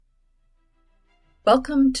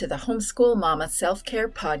Welcome to the Homeschool Mama Self-Care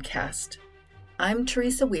Podcast. I'm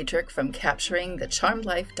Teresa Wiedrich from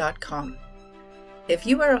CapturingTheCharmedLife.com. If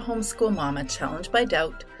you are a homeschool mama challenged by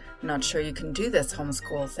doubt, not sure you can do this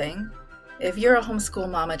homeschool thing, if you're a homeschool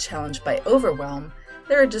mama challenged by overwhelm,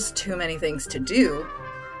 there are just too many things to do,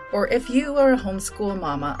 or if you are a homeschool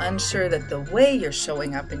mama unsure that the way you're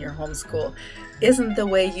showing up in your homeschool isn't the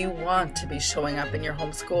way you want to be showing up in your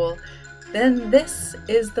homeschool, then this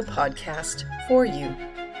is the podcast for you.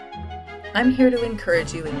 I'm here to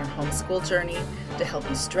encourage you in your homeschool journey to help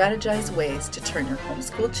you strategize ways to turn your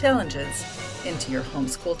homeschool challenges into your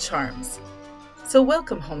homeschool charms. So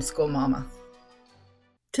welcome, homeschool mama.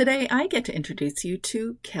 Today I get to introduce you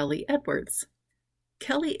to Kelly Edwards.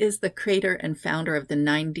 Kelly is the creator and founder of the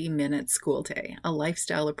 90-Minute School Day, a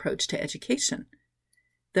lifestyle approach to education.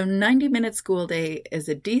 The 90-Minute School Day is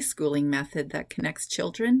a deschooling method that connects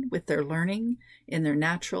children with their learning in their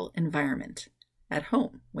natural environment, at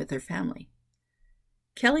home with their family.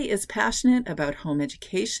 Kelly is passionate about home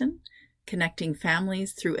education, connecting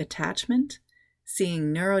families through attachment,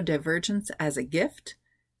 seeing neurodivergence as a gift,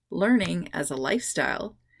 learning as a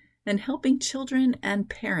lifestyle, and helping children and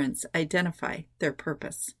parents identify their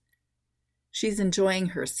purpose. She's enjoying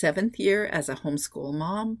her 7th year as a homeschool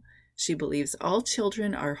mom. She believes all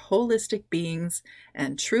children are holistic beings,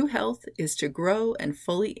 and true health is to grow and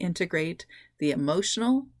fully integrate the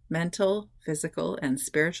emotional, mental, physical, and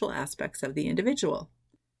spiritual aspects of the individual.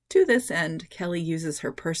 To this end, Kelly uses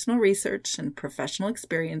her personal research and professional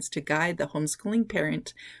experience to guide the homeschooling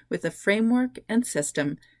parent with a framework and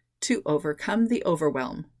system to overcome the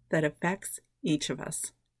overwhelm that affects each of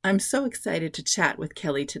us. I'm so excited to chat with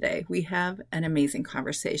Kelly today. We have an amazing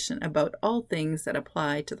conversation about all things that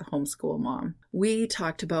apply to the homeschool mom. We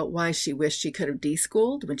talked about why she wished she could have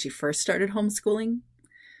deschooled when she first started homeschooling,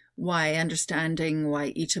 why understanding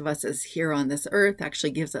why each of us is here on this earth actually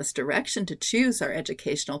gives us direction to choose our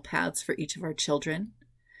educational paths for each of our children,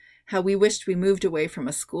 how we wished we moved away from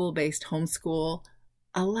a school-based homeschool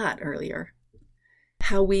a lot earlier,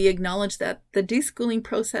 how we acknowledge that the deschooling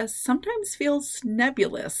process sometimes feels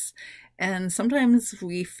nebulous, and sometimes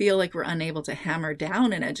we feel like we're unable to hammer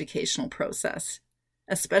down an educational process,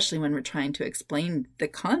 especially when we're trying to explain the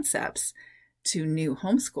concepts to new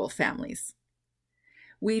homeschool families.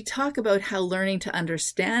 We talk about how learning to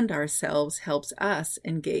understand ourselves helps us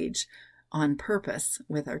engage on purpose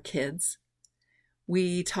with our kids.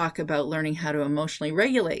 We talk about learning how to emotionally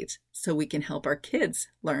regulate so we can help our kids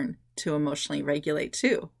learn to emotionally regulate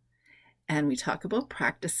too. And we talk about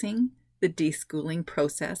practicing the deschooling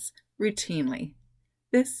process routinely.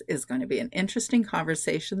 This is going to be an interesting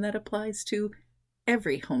conversation that applies to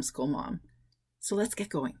every homeschool mom. So let's get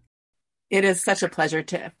going. It is such a pleasure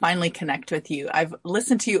to finally connect with you. I've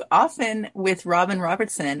listened to you often with Robin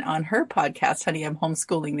Robertson on her podcast, Honey, I'm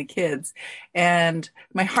Homeschooling the Kids. And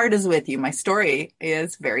my heart is with you. My story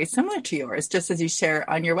is very similar to yours, just as you share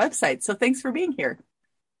on your website. So thanks for being here.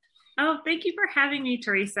 Oh, thank you for having me,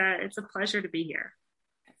 Teresa. It's a pleasure to be here.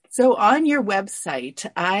 So on your website,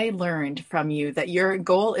 I learned from you that your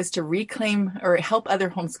goal is to reclaim or help other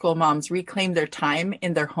homeschool moms reclaim their time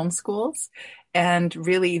in their homeschools, and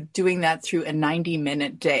really doing that through a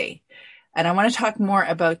 90-minute day. And I want to talk more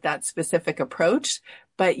about that specific approach,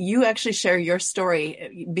 but you actually share your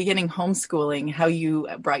story beginning homeschooling, how you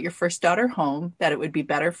brought your first daughter home, that it would be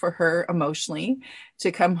better for her emotionally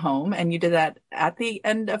to come home. And you did that at the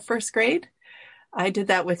end of first grade. I did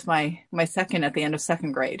that with my second at the end of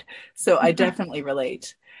second grade. So I definitely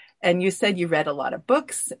relate. And you said you read a lot of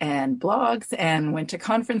books and blogs and went to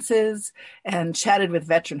conferences and chatted with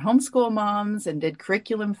veteran homeschool moms and did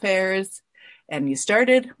curriculum fairs. And you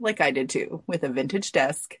started, like I did too, with a vintage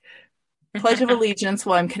desk. Pledge of Allegiance.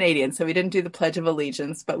 Well, I'm Canadian, so we didn't do the Pledge of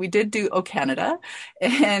Allegiance, but we did do O Canada.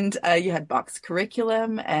 And you had box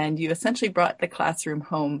curriculum, and you essentially brought the classroom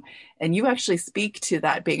home. And you actually speak to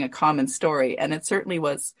that being a common story. And it certainly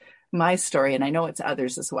was my story, and I know it's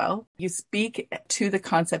others as well. You speak to the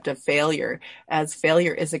concept of failure as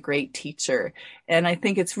failure is a great teacher. And I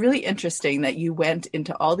think it's really interesting that you went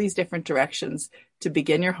into all these different directions to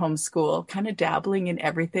begin your homeschool, kind of dabbling in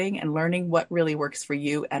everything and learning what really works for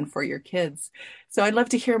you and for your kids. So I'd love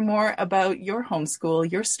to hear more about your homeschool,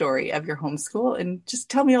 your story of your homeschool, and just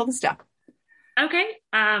tell me all the stuff. Okay.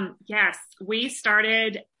 Yes, we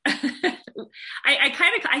started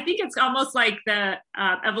I think it's almost like the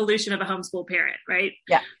evolution of a homeschool parent, right?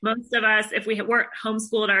 Yeah. Most of us, if we weren't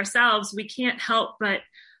homeschooled ourselves, we can't help but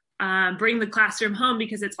bring the classroom home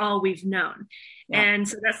because it's all we've known. Yeah. And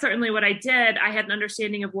so that's certainly what I did. I had an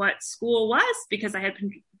understanding of what school was because I had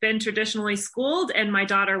been traditionally schooled, and my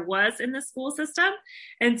daughter was in the school system.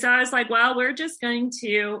 And so I was like, well, we're just going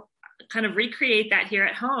to kind of recreate that here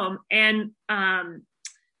at home. And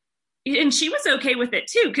she was okay with it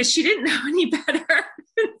too, because she didn't know any better.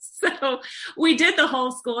 So we did the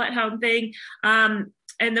whole school at home thing. And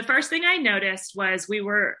the first thing I noticed was we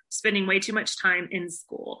were spending way too much time in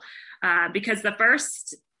school, because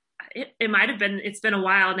it's been a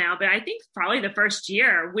while now, but I think probably the first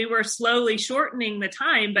year we were slowly shortening the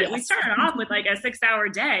time, but we started off with like a 6-hour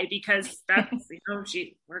day, because that's,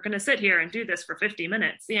 we're going to sit here and do this for 50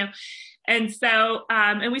 minutes, And so,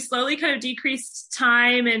 and we slowly kind of decreased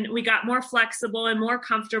time, and we got more flexible and more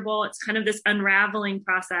comfortable. It's kind of this unraveling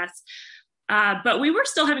process. But we were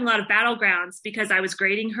still having a lot of battlegrounds, because I was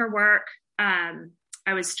grading her work.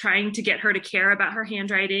 I was trying to get her to care about her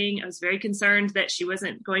handwriting. I was very concerned that she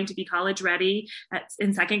wasn't going to be college ready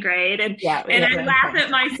in second grade. And I laughed at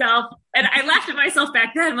myself, and I laughed at myself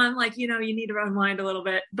back then. I'm like, you need to unwind a little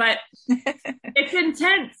bit, but it's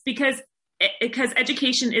intense because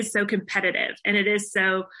education is so competitive, and it is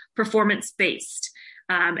so performance based,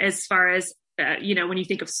 as far as, when you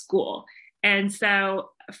think of school. And so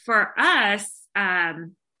for us,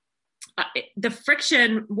 the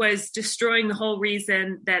friction was destroying the whole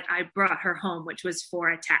reason that I brought her home, which was for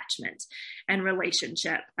attachment and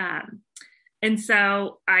relationship. And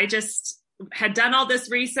so I just had done all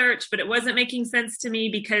this research, but it wasn't making sense to me,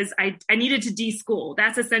 because I needed to de-school.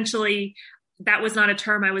 That was not a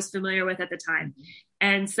term I was familiar with at the time.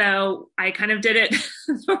 And so I kind of did it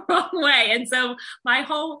the wrong way. And so my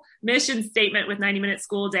whole mission statement with 90-Minute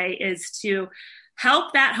School Day is to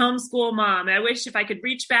help that homeschool mom. I wish if I could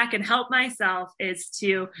reach back and help myself, is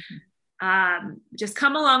to just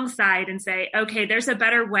come alongside and say, okay, there's a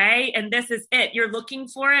better way, and this is it. You're looking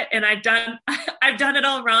for it, and I've done it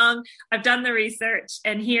all wrong. I've done the research,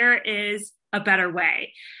 and here is a better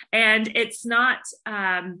way. And it's not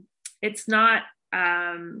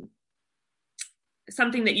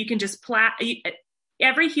something that you can just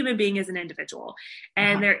every human being is an individual,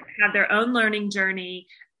 and they have their own learning journey.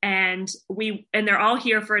 And they're all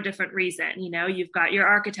here for a different reason. You've got your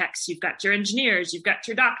architects, you've got your engineers, you've got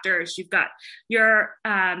your doctors, you've got your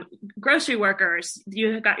grocery workers,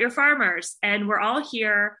 you've got your farmers, and we're all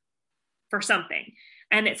here for something.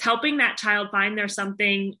 And it's helping that child find their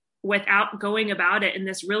something without going about it in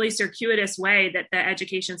this really circuitous way that the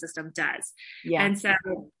education system does. Yeah. And so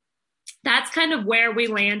that's kind of where we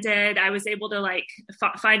landed. I was able to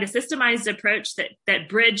find a systemized approach that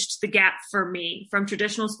bridged the gap for me from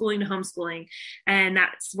traditional schooling to homeschooling. And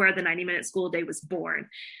that's where the 90-Minute School Day was born.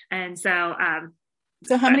 And so,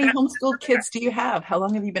 so how many homeschooled kids do you have? How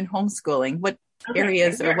long have you been homeschooling? What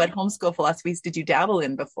areas or what homeschool philosophies did you dabble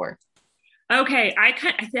in before? Okay. I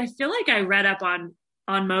feel like I read up on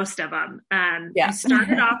most of them. I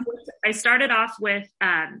started off with,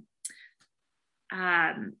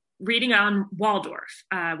 reading on Waldorf,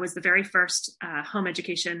 was the very first home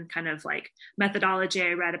education kind of methodology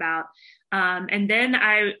I read about. And then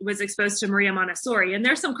I was exposed to Maria Montessori, and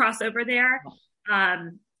there's some crossover there.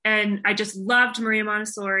 And I just loved Maria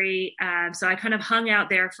Montessori. So I kind of hung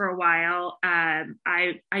out there for a while.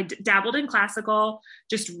 I dabbled in classical,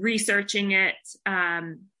 just researching it.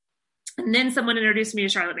 And then someone introduced me to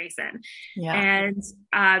Charlotte Mason. Yeah.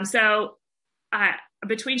 And so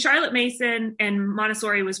between Charlotte Mason and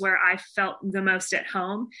Montessori was where I felt the most at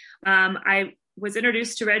home. I was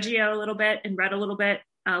introduced to Reggio a little bit and read a little bit,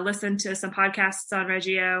 listened to some podcasts on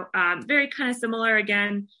Reggio, very kind of similar,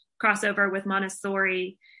 again, crossover with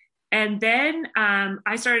Montessori. And then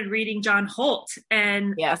I started reading John Holt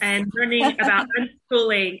and learning about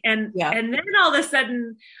unschooling. And then all of a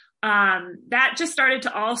sudden, that just started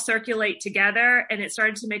to all circulate together, and it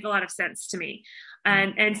started to make a lot of sense to me.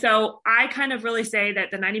 And so I kind of really say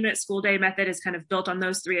that the 90-Minute School Day method is kind of built on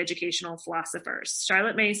those three educational philosophers: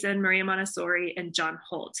 Charlotte Mason, Maria Montessori, and John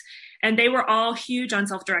Holt. And they were all huge on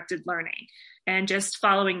self-directed learning and just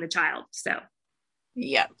following the child. So,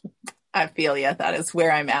 yeah, I feel you. That is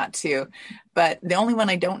where I'm at too. But the only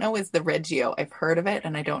one I don't know is the Reggio. I've heard of it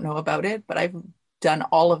and I don't know about it, but I've done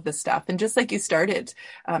all of the stuff. And just like you started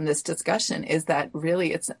this discussion, is that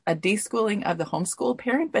really it's a deschooling of the homeschool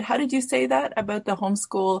parent. But how did you say that about the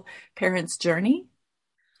homeschool parent's journey?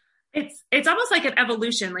 It's almost like an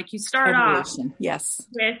evolution. Like you start off yes,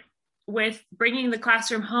 with bringing the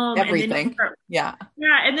classroom home, everything.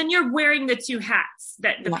 And then you're wearing the two hats,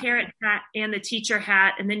 that the parent hat and the teacher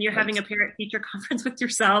hat, and then you're having a parent teacher conference with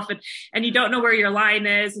yourself, and you don't know where your line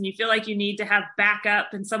is, and you feel like you need to have backup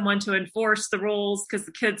and someone to enforce the rules because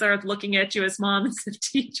the kids are looking at you as mom instead of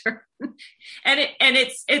teacher. and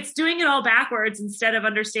it's doing it all backwards instead of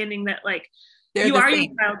understanding that They're you the are your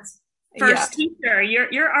same. child's Yeah. first teacher.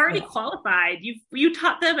 You're already Yeah. qualified. You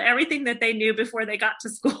taught them everything that they knew before they got to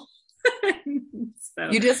school. So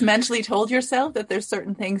You just mentally told yourself that there's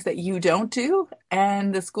certain things that you don't do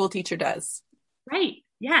and the school teacher does. right.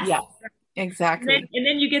 Yes. Yeah, exactly. And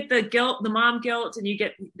then you get the guilt, the mom guilt, and you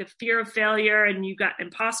get the fear of failure, and you got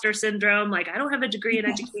imposter syndrome. Like, I don't have a degree in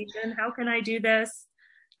education. How can I do this?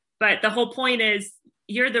 But the whole point is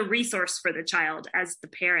you're the resource for the child as the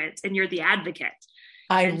parent, and you're the advocate.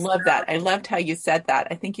 I And love that. I loved how you said that.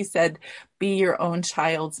 I think you said be your own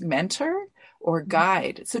child's mentor or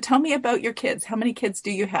guide. So tell me about your kids. How many kids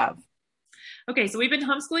do you have? Okay, so we've been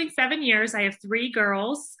homeschooling 7 years. I have 3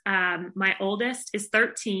 girls. My oldest is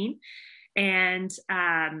 13, and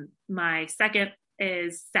my second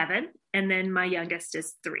is 7, and then my youngest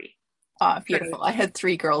is 3. Oh, beautiful. I had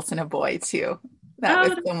 3 girls and a boy too. That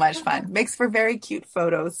was so much fun. Makes for very cute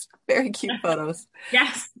photos. Very cute photos.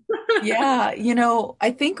 Yes. Yeah,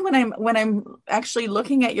 I think when I'm actually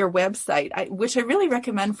looking at your website, which I really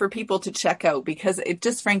recommend for people to check out because it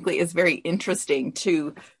just frankly is very interesting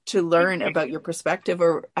to learn about your perspective,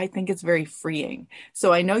 or I think it's very freeing.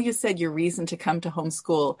 So I know you said your reason to come to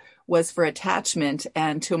homeschool was for attachment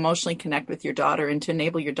and to emotionally connect with your daughter and to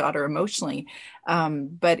enable your daughter emotionally.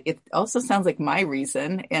 But it also sounds like my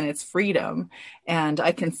reason, and it's freedom. And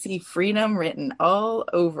I can see freedom written all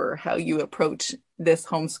over how you approach this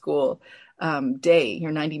homeschool day,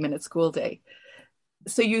 your 90-minute school day.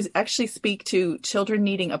 So you actually speak to children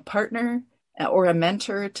needing a partner or a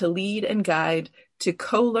mentor to lead and guide, to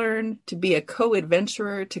co-learn, to be a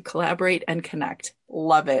co-adventurer, to collaborate and connect.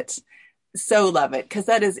 Love it. So love it. Because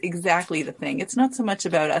that is exactly the thing. It's not so much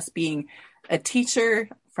about us being a teacher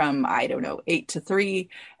from, 8 to 3,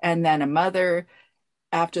 and then a mother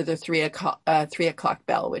after the 3 o'clock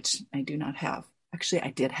bell, which I do not have. Actually,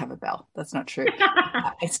 I did have a bell. That's not true.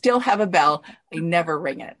 I still have a bell. I never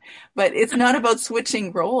ring it. But it's not about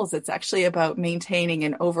switching roles. It's actually about maintaining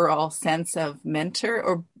an overall sense of mentor,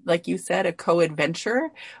 or like you said, a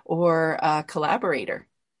co-adventurer or a collaborator.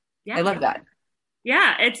 Yeah. I love that.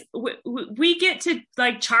 Yeah, it's we get to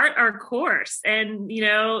like chart our course, and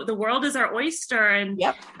the world is our oyster, and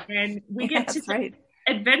Yep. and we get to right.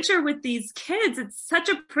 adventure with these kids. It's such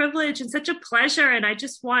a privilege and such a pleasure, and I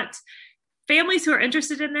just want families who are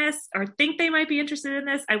interested in this or think they might be interested in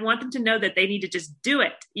this, I want them to know that they need to just do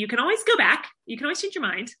it. You can always go back. You can always change your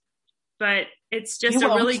mind, but it's just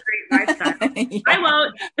really great lifestyle. Yeah. I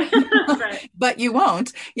won't. But you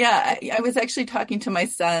won't. Yeah. I was actually talking to my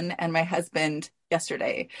son and my husband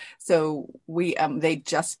yesterday. So they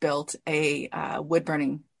just built a wood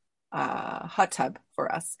burning hot tub for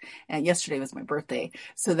us. And yesterday was my birthday.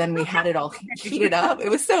 So then we had it all heated up. It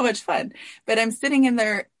was so much fun. But I'm sitting in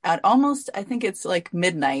there at almost, I think it's like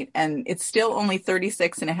midnight, and it's still only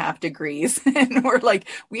 36.5 degrees. And we're like,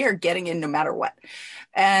 we are getting in no matter what.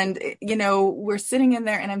 And, we're sitting in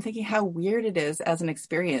there and I'm thinking how weird it is as an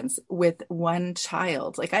experience with one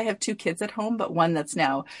child. Like I have 2 kids at home, but one that's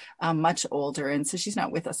now much older. And so she's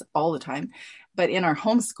not with us all the time. But in our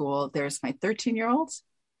homeschool, there's my 13-year-old.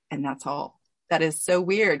 And that's all. That is so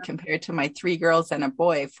weird compared to my 3 girls and a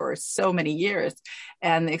boy for so many years.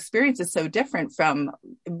 And the experience is so different from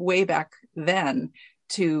way back then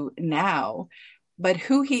to now. But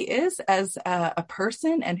who he is as a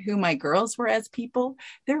person and who my girls were as people,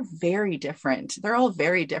 they're very different. They're all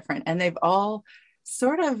very different. And they've all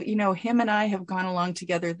sort of, him and I have gone along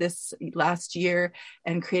together this last year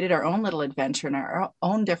and created our own little adventure and our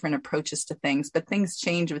own different approaches to things. But things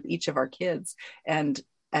change with each of our kids. And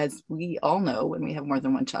as we all know, when we have more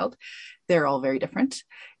than one child, they're all very different.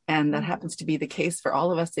 And that happens to be the case for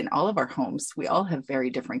all of us in all of our homes. We all have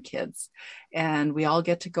very different kids, and we all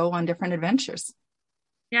get to go on different adventures.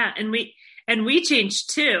 Yeah. And we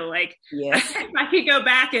changed too. Like, yes. I could go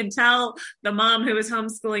back and tell the mom who was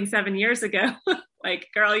homeschooling 7 years ago, like,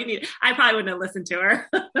 girl, I probably wouldn't have listened to her.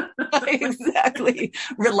 Exactly.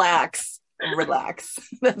 Relax.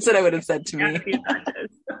 That's what I would have said to me.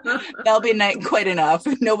 That'll be quite enough.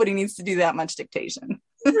 Nobody needs to do that much dictation.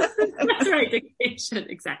 That's right. Dictation.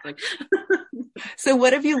 Exactly. So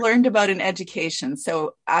what have you learned about in education?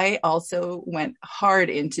 So I also went hard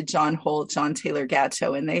into John Holt, John Taylor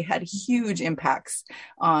Gatto, and they had huge impacts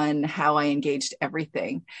on how I engaged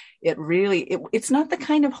everything. It really, it's not the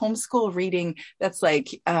kind of homeschool reading that's like,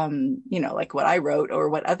 like what I wrote or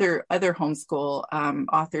what other homeschool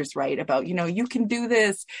authors write about, you can do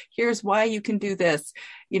this. Here's why you can do this,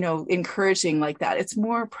 encouraging like that. It's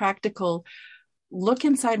more practical. Look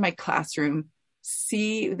inside my classroom,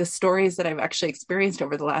 see the stories that I've actually experienced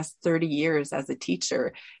over the last 30 years as a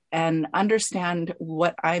teacher, and understand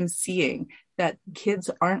what I'm seeing that kids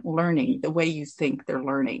aren't learning the way you think they're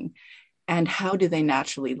learning. And how do they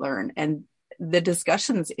naturally learn? And the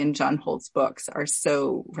discussions in John Holt's books are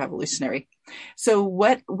so revolutionary. So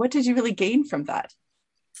what did you really gain from that?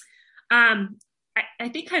 I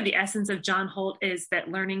think kind of the essence of John Holt is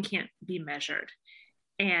that learning can't be measured.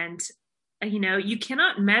 And, you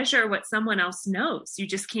cannot measure what someone else knows. You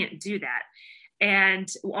just can't do that. And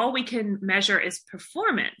all we can measure is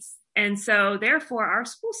performance. And so therefore our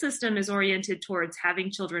school system is oriented towards having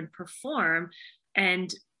children perform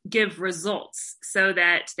and give results so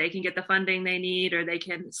that they can get the funding they need, or they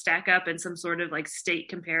can stack up in some sort of like state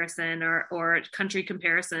comparison or country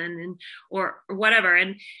comparison or whatever.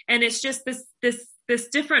 And it's just this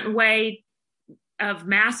different way of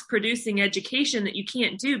mass producing education that you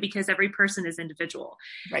can't do because every person is individual.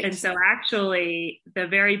 Right. And so actually the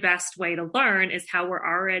very best way to learn is how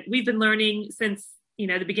we've been learning since,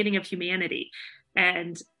 the beginning of humanity.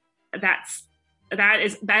 And that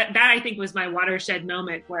I think was my watershed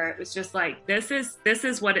moment, where it was just like, this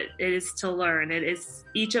is what it is to learn. It is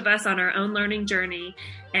each of us on our own learning journey.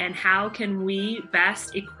 And how can we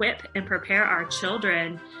best equip and prepare our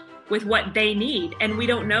children with what they need? And we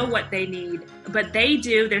don't know what they need, but they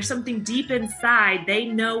do. There's something deep inside. They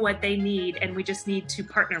know what they need, and we just need to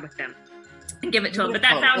partner with them and give it to them. But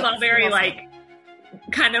that sounds all very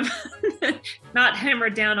kind of not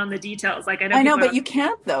hammered down on the details. Like I know, but you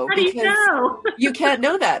can't though. How do you know? You can't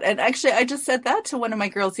know that. And actually, I just said that to one of my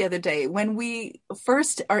girls the other day when we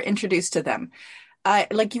first are introduced to them.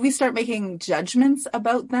 We start making judgments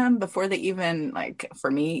about them before they even,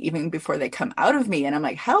 for me, even before they come out of me. And I'm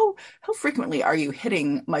like, how frequently are you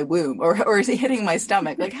hitting my womb or is it hitting my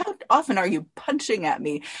stomach? Like, how often are you punching at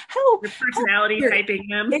me? Your personality typing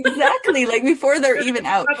them. Exactly. Before they're even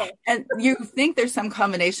out. And you think there's some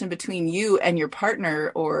combination between you and your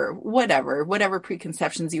partner or whatever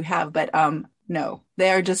preconceptions you have. But no,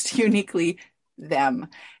 they are just uniquely them.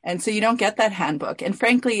 And so you don't get that handbook. And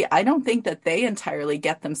frankly, I don't think that they entirely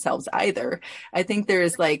get themselves either. I think there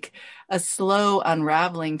is a slow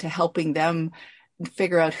unraveling to helping them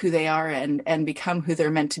figure out who they are and become who they're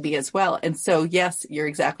meant to be as well. And so, yes, you're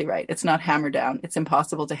exactly right. It's not hammered down. It's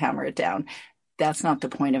impossible to hammer it down. That's not the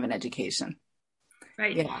point of an education.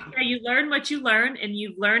 Right. Yeah, you learn what you learn, and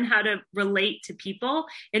you learn how to relate to people,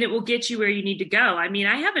 and it will get you where you need to go. I mean,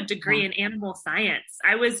 I have a degree in animal science.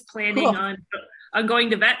 I was planning on going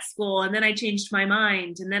to vet school, and then I changed my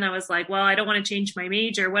mind. And then I was like, well, I don't want to change my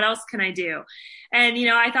major. What else can I do? And,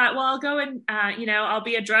 I thought, well, I'll go and, I'll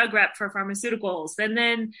be a drug rep for pharmaceuticals. And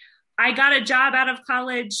then I got a job out of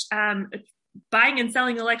college, buying and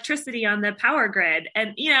selling electricity on the power grid.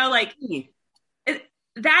 And,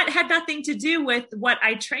 that had nothing to do with what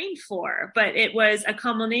I trained for, but it was a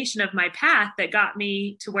culmination of my path that got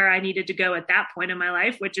me to where I needed to go at that point in my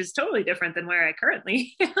life, which is totally different than where I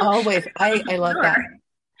currently am. Always. I love that.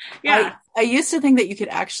 Yeah. I used to think that you could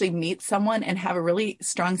actually meet someone and have a really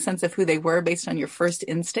strong sense of who they were based on your first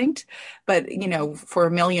instinct. But, for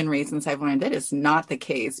a million reasons, I've learned that is not the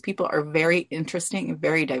case. People are very interesting,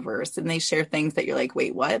 very diverse, and they share things that you're like,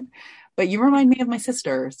 wait, what? But you remind me of my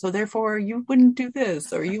sister, so therefore you wouldn't do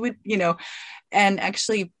this, or you would, and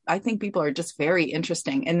actually I think people are just very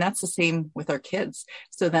interesting, and that's the same with our kids.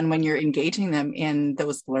 So then when you're engaging them in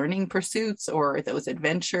those learning pursuits or those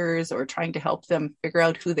adventures or trying to help them figure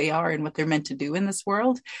out who they are and what they're meant to do in this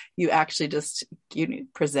world, you actually just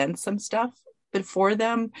present some stuff before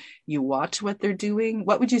them, you watch what they're doing.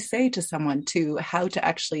 What would you say to someone to how to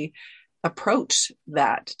actually approach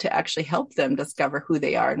that to actually help them discover who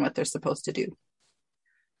they are and what they're supposed to do?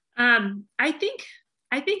 I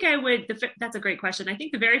think I would, that's a great question. I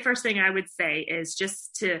think the very first thing I would say is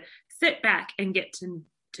just to sit back and get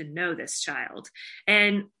to know this child.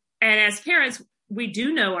 And as parents, we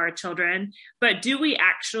do know our children, but do we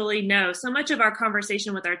actually know? So much of our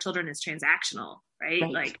conversation with our children is transactional, right?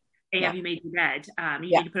 Like, hey, have you made your bed?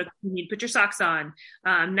 You need to put your socks on.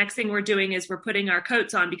 Next thing we're doing is we're putting our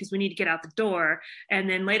coats on because we need to get out the door. And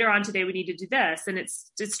then later on today, we need to do this. And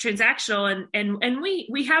it's transactional. And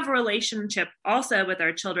we have a relationship also with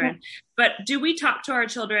our children. But do we talk to our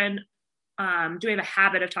children? Do we have a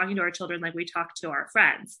habit of talking to our children like we talk to our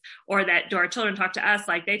friends? Or that do our children talk to us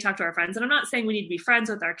like they talk to our friends? And I'm not saying we need to be friends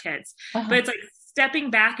with our kids, but it's like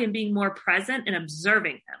stepping back and being more present and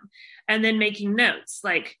observing them. And then making notes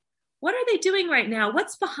like, what are they doing right now?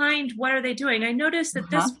 What's behind what are they doing? I noticed that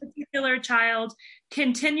this particular child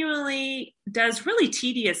continually does really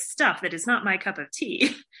tedious stuff that is not my cup of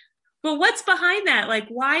tea. But what's behind that? Like,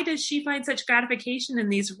 why does she find such gratification in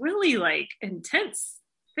these really intense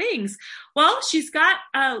things? Well, she's got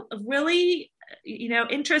a really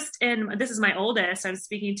interest in, this is my oldest I'm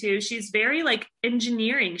speaking to, she's very like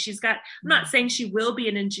engineering. I'm not saying she will be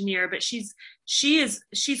an engineer, but she's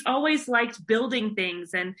always liked building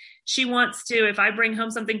things. And she wants to, if I bring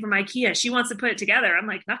home something from IKEA, she wants to put it together. I'm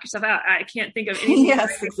like, knock yourself out. I can't think of anything.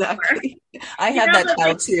 Yes, exactly. I had that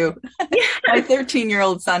child too. Yeah. My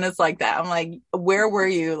 13-year-old son is like that. I'm like, where were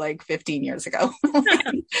you like 15 years ago?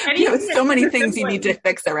 So many things you need to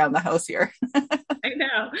fix around the house here. I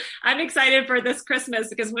know. I'm excited for this Christmas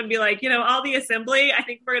because I'm going to be like, all the assembly, I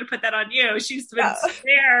think we're going to put that on you. She's been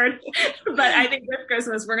scared, but I think this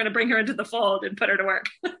Christmas we're going to bring her into the fold and put her to work.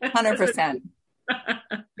 100%.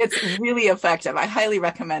 It's really effective. I highly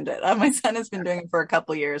recommend it. My son has been doing it for a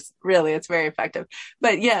couple of years. Really, it's very effective.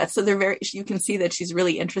 But yeah, so you can see that she's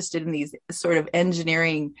really interested in these sort of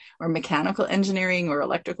engineering or mechanical engineering or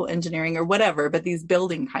electrical engineering or whatever, but these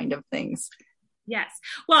building kind of things. Yes.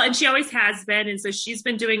 Well, and she always has been. And so she's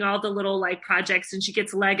been doing all the little like projects, and she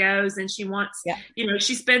gets Legos, and she wants,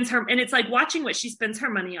 she spends her, and it's like watching what she spends her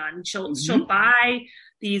money on. She'll buy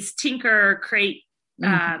these Tinker crate,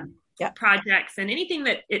 projects, and anything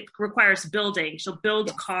that it requires building. She'll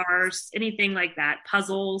build cars, anything like that,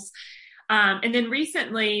 puzzles. And then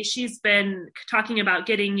recently she's been talking about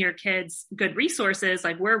getting your kids good resources.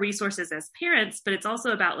 Like, we're resources as parents, but it's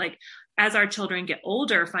also about like, as our children get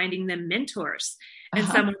older, finding them mentors and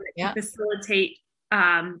someone that can facilitate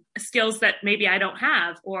skills that maybe I don't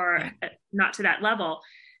have or not to that level.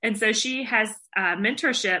 And so she has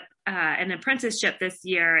mentorship, an apprenticeship this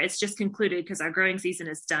year. It's just concluded because our growing season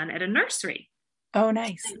is done at a nursery. Oh,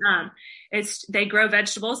 nice. And, they grow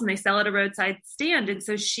vegetables and they sell at a roadside stand. And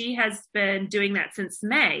so she has been doing that since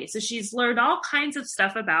May. So she's learned all kinds of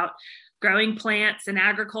stuff about growing plants and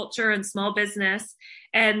agriculture and small business.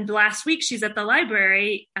 And last week she's at the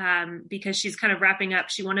library because she's kind of wrapping up.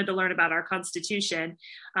 She wanted to learn about our Constitution,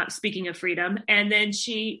 speaking of freedom. And then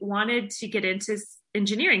she wanted to get into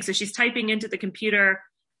engineering. So she's typing into the computer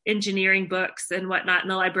engineering books and whatnot.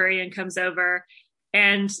 And the librarian comes over,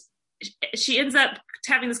 and she ends up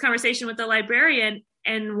having this conversation with the librarian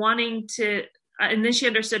and wanting to, and then she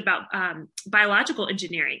understood about biological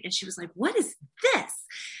engineering. And she was like, what is this?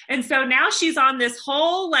 And so now she's on this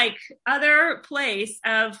whole like other place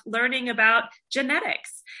of learning about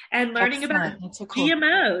genetics and learning about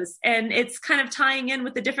GMOs. And it's kind of tying in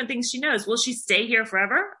with the different things she knows. Will she stay here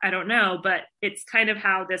forever? I don't know, but it's kind of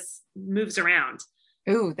how this moves around.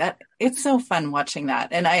 Ooh, it's so fun watching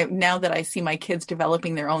that. And now that I see my kids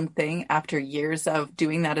developing their own thing after years of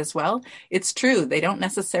doing that as well, it's true. They don't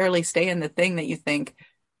necessarily stay in the thing that you think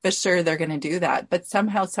for sure they're going to do that, but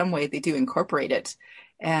somehow, some way they do incorporate it.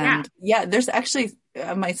 And there's actually,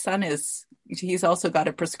 my son he's also got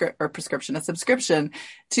a subscription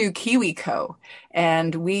to KiwiCo.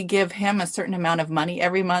 And we give him a certain amount of money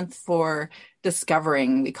every month for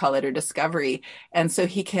discovering, we call it, or discovery. And so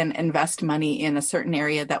he can invest money in a certain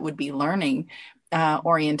area that would be learning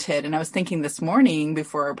oriented. And I was thinking this morning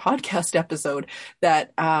before our podcast episode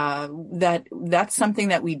that that's something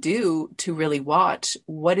that we do to really watch.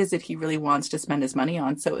 What is it he really wants to spend his money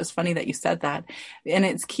on? So it was funny that you said that. And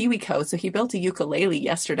it's KiwiCo. So he built a ukulele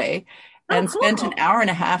yesterday and spent an hour and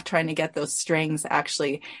a half trying to get those strings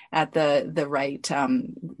actually at the right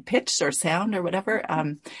pitch or sound or whatever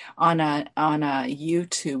on a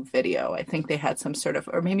YouTube video. I think they had some sort of,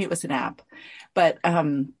 or maybe it was an app, but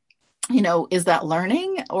is that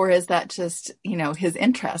learning or is that just, his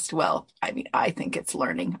interest? Well, I mean, I think it's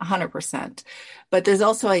learning 100%, but there's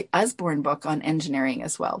also a Usborne book on engineering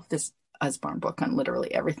as well. This Usborne book on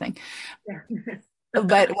literally everything. Yeah.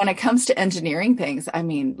 But when it comes to engineering things, I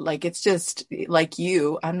mean, like, it's just like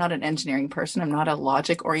I'm not an engineering person. I'm not a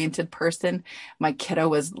logic oriented person. My kiddo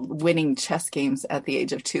was winning chess games at the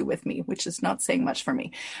age of 2 with me, which is not saying much for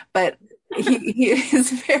me, but he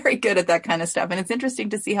is very good at that kind of stuff. And it's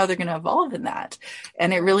interesting to see how they're going to evolve in that.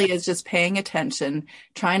 And it really is just paying attention,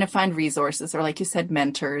 trying to find resources, or like you said,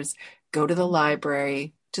 mentors, go to the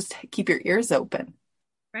library, just keep your ears open.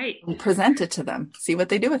 Right. And present it to them, see what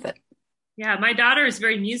they do with it. Yeah, my daughter is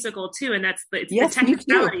very musical too, and it's the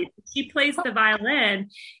technicality. She plays the violin,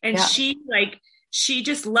 and she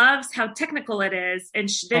just loves how technical it is. And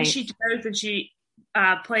then she goes and she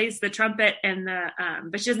plays the trumpet and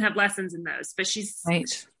but she doesn't have lessons in those. But she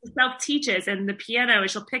self teaches, and the piano. And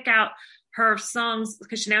she'll pick out her songs,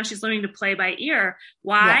 because now she's learning to play by ear.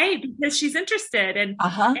 Why? Yeah. Because she's interested. And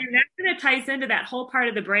that kind of ties into that whole part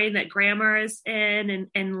of the brain that grammar is in,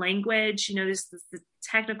 and language, there's the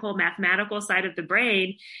technical mathematical side of the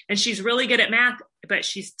brain. And she's really good at math, but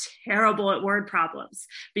she's terrible at word problems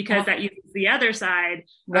because that uses the other side.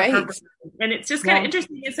 Right. Of her brain. And it's just kind of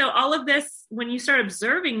interesting. And so all of this, when you start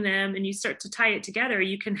observing them and you start to tie it together,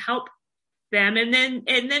 you can help them. And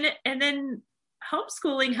then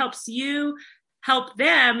homeschooling helps you help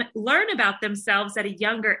them learn about themselves at a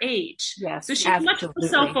younger age. Yes, so she's much more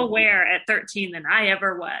self-aware at 13 than I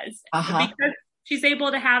ever was, because she's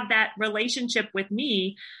able to have that relationship with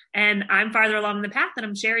me, and I'm farther along the path that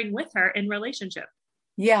I'm sharing with her in relationship.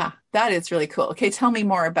 Yeah, that is really cool. Okay, tell me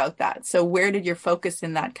more about that. So where did your focus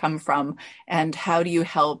in that come from, and how do you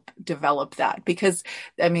help develop that? Because,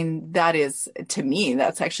 that is, to me,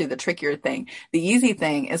 that's actually the trickier thing. The easy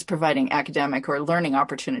thing is providing academic or learning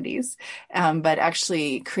opportunities, but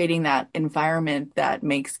actually creating that environment that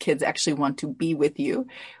makes kids actually want to be with you,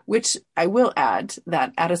 which I will add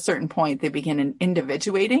that at a certain point, they begin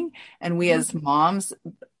individuating, and we as moms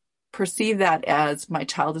perceive that as my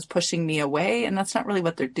child is pushing me away. And that's not really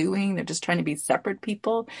what they're doing. They're just trying to be separate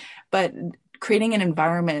people. But creating an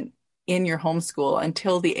environment in your homeschool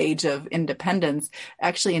until the age of independence,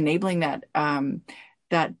 actually enabling that,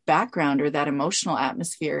 that background or that emotional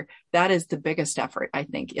atmosphere, that is the biggest effort, I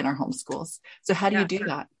think, in our homeschools. So how do you do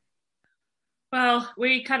that? Well,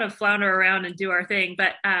 we kind of flounder around and do our thing,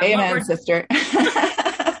 but amen, sister.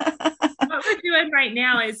 What we're doing right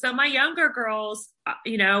now is, so my younger girls,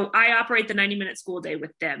 I operate the 90-minute school day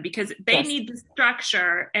with them because they need the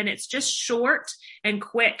structure, and it's just short and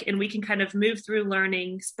quick, and we can kind of move through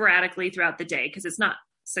learning sporadically throughout the day because it's not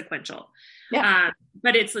sequential. Yeah.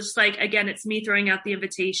 But it's just like, again, it's me throwing out the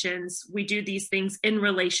invitations. We do these things in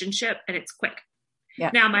relationship, and it's quick.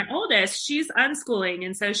 Yeah. Now, my oldest, she's unschooling,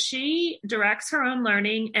 and so she directs her own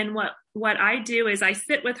learning. And what I do is I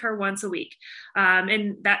sit with her once a week.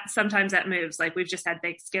 And that sometimes that moves. Like, we've just had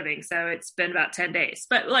Thanksgiving, so it's been about 10 days.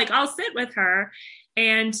 But like, I'll sit with her,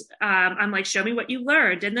 and I'm like, show me what you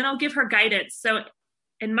learned. And then I'll give her guidance. So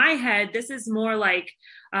in my head, this is more like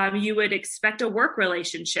you would expect a work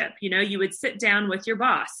relationship. You would sit down with your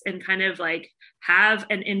boss and kind of like have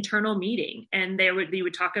an internal meeting, and we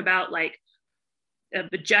would talk about like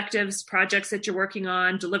objectives, projects that you're working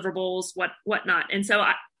on, deliverables, whatnot. And so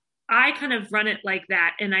I kind of run it like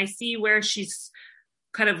that, and I see where she's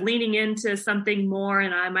kind of leaning into something more,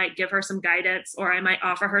 and I might give her some guidance, or I might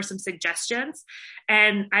offer her some suggestions,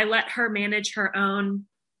 and I let her manage her own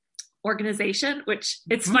organization, which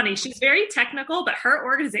it's funny. She's very technical, but her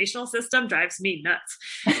organizational system drives me nuts.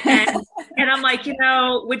 And I'm like,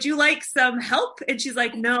 would you like some help? And she's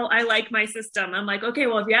like, no, I like my system. I'm like, okay,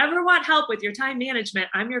 well, if you ever want help with your time management,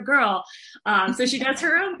 I'm your girl. So she does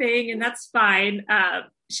her own thing, and that's fine.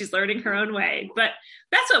 She's learning her own way, but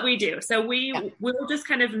that's what we do. So we'll just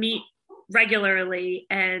kind of meet regularly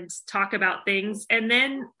and talk about things. And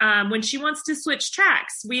then when she wants to switch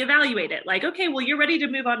tracks, we evaluate it. Like, okay, well, you're ready to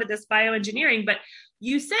move on to this bioengineering, but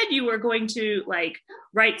you said you were going to like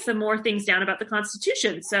write some more things down about the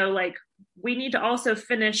Constitution. So like, we need to also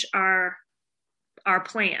finish our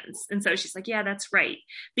plans. And so she's like, yeah, that's right.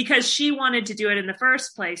 Because she wanted to do it in the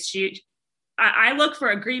first place. I look for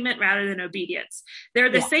agreement rather than obedience. They're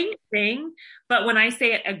the same thing, but when I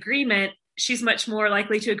say it, agreement, she's much more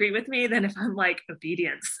likely to agree with me than if I'm like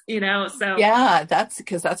obedience, so. Yeah, that's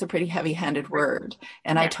because that's a pretty heavy-handed word,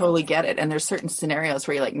 and I totally get it. And there's certain scenarios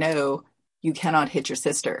where you're like, no, you cannot hit your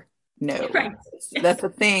sister. No, right. That's a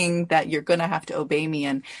thing that you're going to have to obey me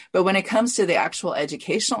in. But when it comes to the actual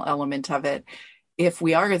educational element of it, if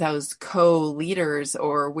we are those co-leaders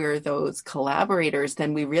or we're those collaborators,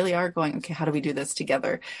 then we really are going, okay, how do we do this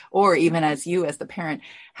together? Or even as you, as the parent,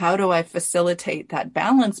 how do I facilitate that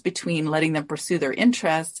balance between letting them pursue their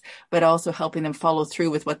interests, but also helping them follow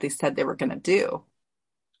through with what they said they were going to do?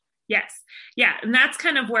 Yes. Yeah. And that's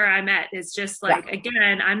kind of where I'm at, is just like,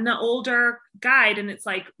 again, I'm the older guide, and it's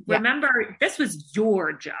like, remember, this was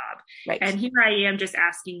your job. Right. And here I am just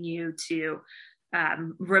asking you to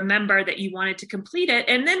remember that you wanted to complete it,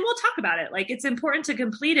 and then we'll talk about it. Like, it's important to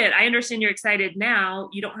complete it. I understand you're excited now.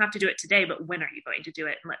 You don't have to do it today, but when are you going to do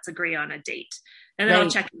it? And let's agree on a date. And then I'll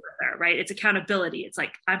check in with her, right? It's accountability. It's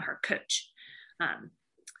like, I'm her coach.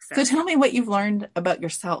 So tell me what you've learned about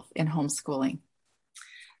yourself in homeschooling.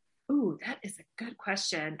 Ooh, that is a good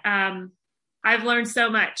question. I've learned so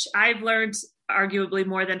much. I've learned arguably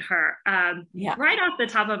more than her. Right off the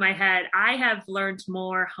top of my head, I have learned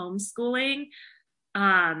more homeschooling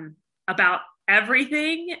about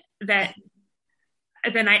everything that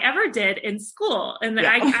than I ever did in school. And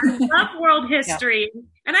I love world history.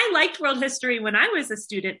 And I liked world history when I was a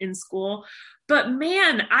student in school. But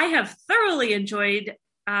man, I have thoroughly enjoyed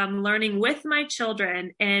learning with my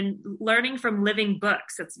children and learning from living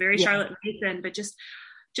books. It's very Charlotte Mason, but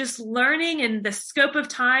just learning in the scope of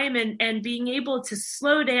time and being able to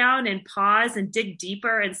slow down and pause and dig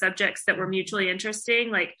deeper in subjects that were mutually interesting.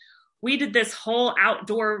 Like we did this whole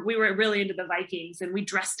outdoor, we were really into the Vikings, and we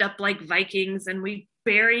dressed up like Vikings, and we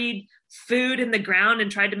buried food in the ground and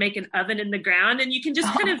tried to make an oven in the ground. And you can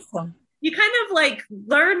just kind of like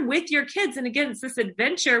learn with your kids. And again, it's this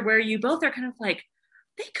adventure where you both are kind of like,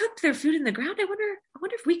 they cooked their food in the ground. I wonder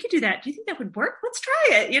if we could do that. Do you think that would work? Let's try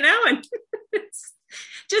it, And it's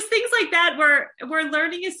just things like that where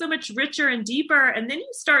learning is so much richer and deeper. And then you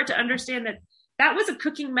start to understand that was a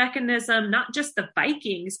cooking mechanism, not just the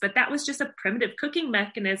Vikings, but that was just a primitive cooking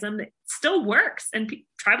mechanism that still works and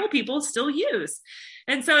tribal people still use.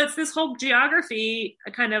 And so it's this whole geography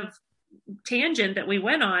kind of tangent that we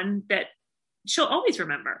went on that she'll always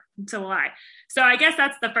remember. And so will I. So I guess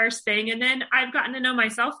that's the first thing. And then I've gotten to know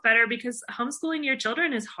myself better because homeschooling your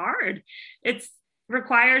children is hard. It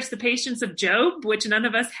requires the patience of Job, which none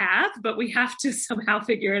of us have, but we have to somehow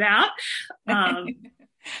figure it out.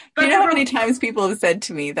 But you know how many times people have said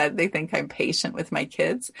to me that they think I'm patient with my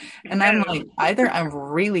kids? And I'm like, either I'm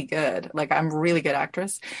really good, like I'm a really good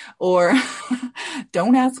actress, or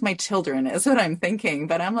don't ask my children is what I'm thinking.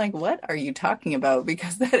 But I'm like, what are you talking about?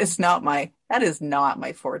 Because that is not my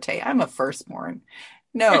forte. I'm a firstborn.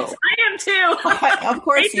 No. Yes, I am too. Of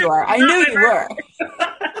course you are. I knew you were.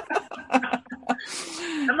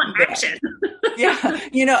 I'm on action. Yeah.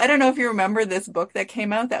 I don't know if you remember this book that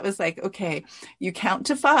came out that was like, okay, you count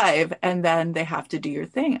to 5 and then they have to do your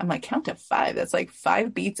thing. I'm like, count to 5. That's like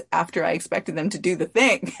 5 beats after I expected them to do the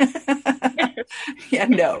thing. Yeah,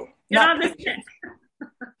 no. Yeah.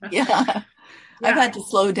 I've had to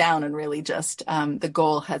slow down and really just, the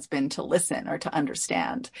goal has been to listen or to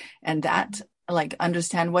understand. And that, like,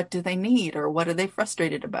 understand what do they need or what are they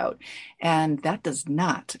frustrated about. And that does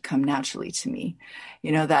not come naturally to me.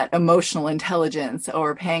 That emotional intelligence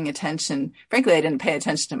or paying attention. Frankly, I didn't pay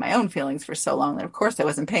attention to my own feelings for so long that of course I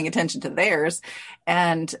wasn't paying attention to theirs.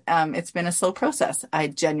 And it's been a slow process. I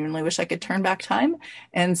genuinely wish I could turn back time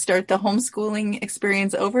and start the homeschooling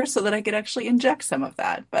experience over so that I could actually inject some of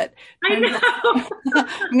that. But I know.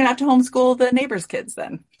 I'm going to have to homeschool the neighbors' kids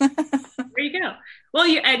then. There you go. Well,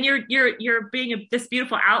 you're being this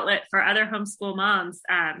beautiful outlet for other homeschool moms.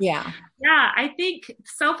 Yeah. I think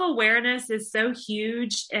self-awareness is so huge,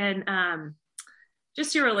 and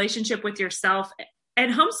just your relationship with yourself.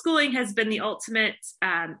 And homeschooling has been the ultimate.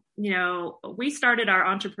 We started our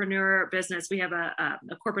entrepreneur business. We have a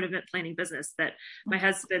corporate event planning business that my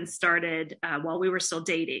husband started while we were still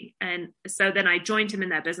dating, and so then I joined him in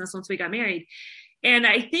that business once we got married. And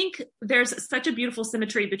I think there's such a beautiful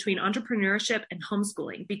symmetry between entrepreneurship and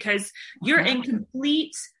homeschooling because you're in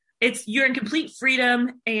complete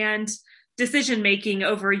freedom and decision-making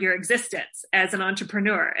over your existence as an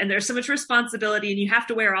entrepreneur. And there's so much responsibility and you have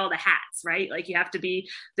to wear all the hats, right? Like you have to be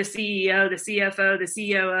the CEO, the CFO, the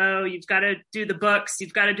COO. You've got to do the books.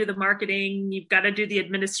 You've got to do the marketing. You've got to do the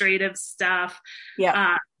administrative stuff.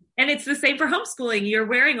 Yeah. And it's the same for homeschooling. You're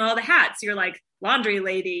wearing all the hats. You're like laundry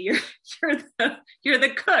lady. You're the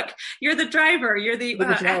cook. You're the driver. You're the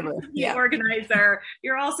organizer.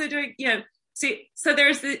 You're also doing, so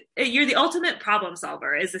you're the ultimate problem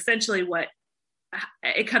solver is essentially what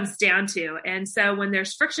it comes down to. And so when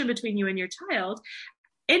there's friction between you and your child,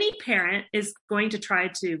 any parent is going to try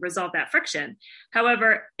to resolve that friction.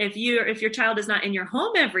 However, if your child is not in your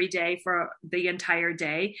home every day for the entire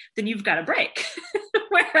day, then you've got a break.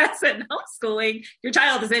 Whereas in homeschooling, your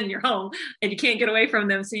child is in your home and you can't get away from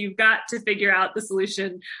them. So you've got to figure out the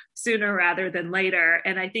solution sooner rather than later.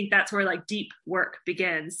 And I think that's where like deep work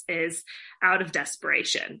begins, is out of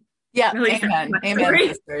desperation. Yeah. Amen.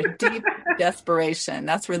 Sister. Deep desperation.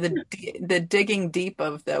 That's where the digging deep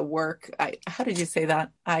of the work. How did you say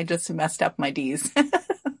that? I just messed up my D's.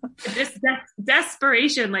 Just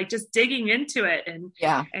desperation, like just digging into it and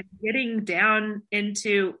getting down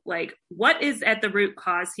into like what is at the root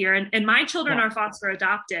cause here. And my children are foster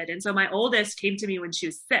adopted. And so my oldest came to me when she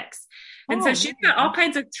was 6. And so she's got all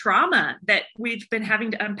kinds of trauma that we've been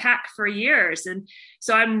having to unpack for years. And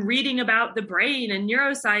so I'm reading about the brain and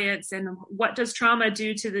neuroscience and what does trauma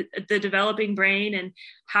do to the developing brain and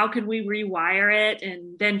how can we rewire it,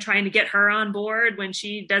 and then trying to get her on board when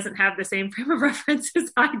she doesn't have the same frame of reference as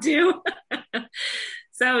I do.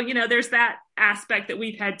 So, there's that aspect that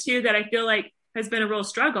we've had too, that I feel like has been a real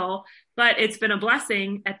struggle, but it's been a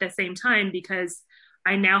blessing at the same time because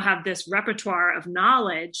I now have this repertoire of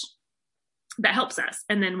knowledge that helps us,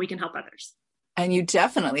 and then we can help others. And you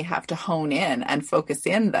definitely have to hone in and focus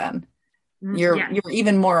in then. You're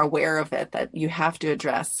even more aware of it, that you have to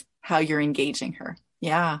address how you're engaging her.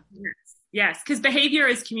 Yeah. Yes. Because behavior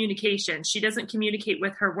is communication. She doesn't communicate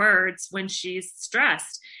with her words when she's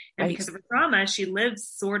stressed. And because of her trauma, she lives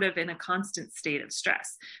sort of in a constant state of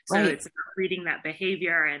stress. So it's about reading that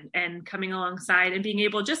behavior and coming alongside and being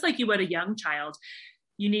able, just like you would a young child,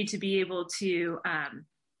 you need to be able to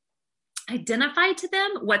identify to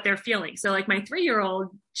them what they're feeling. So like my 3-year-old,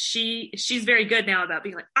 she's very good now about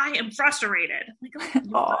being like, I am frustrated. I'm like,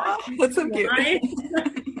 oh, that's so cute.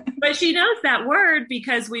 But she knows that word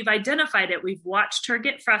because we've identified it. We've watched her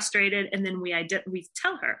get frustrated, and then we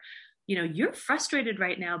tell her, you're frustrated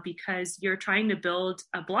right now because you're trying to build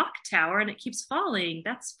a block tower and it keeps falling.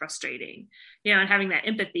 That's frustrating, and having that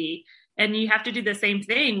empathy. And you have to do the same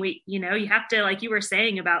thing. You have to, like you were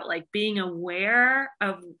saying about like being aware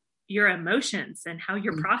of your emotions and how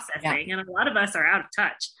you're processing. Yeah. And a lot of us are out of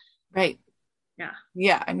touch. Right. Yeah.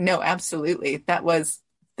 Yeah, no, absolutely. That was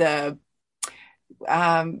the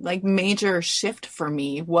major shift for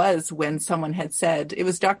me, was when someone had said, it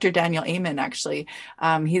was Dr. Daniel Amen, actually.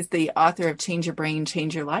 He's the author of Change Your Brain,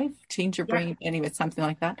 Change Your Life, Change Your Brain. Anyway, something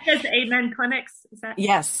like that. He has Amen clinics. Is that?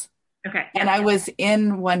 Yes. Okay. And I was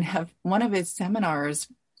in one of his seminars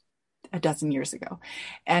a dozen years ago.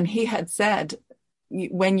 And he had said,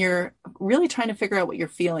 when you're really trying to figure out what you're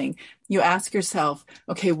feeling, you ask yourself,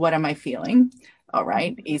 okay, what am I feeling? All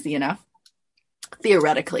right. Easy enough.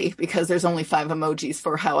 Theoretically, because there's only 5 emojis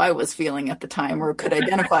for how I was feeling at the time, or could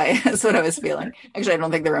identify as what I was feeling. Actually, I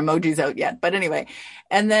don't think there are emojis out yet, but anyway.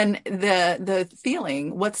 And then the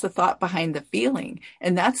feeling, what's the thought behind the feeling?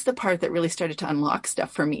 And that's the part that really started to unlock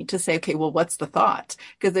stuff for me, to say, okay, well, what's the thought?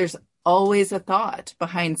 Because there's always a thought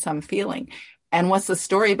behind some feeling. And what's the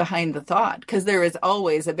story behind the thought? Because there is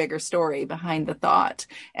always a bigger story behind the thought,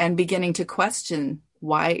 and beginning to question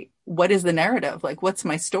what is the narrative? Like, what's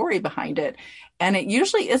my story behind it? And it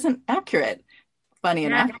usually isn't accurate, funny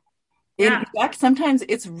enough. In fact, sometimes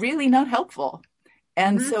it's really not helpful.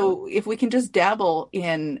 And so if we can just dabble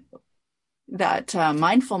in that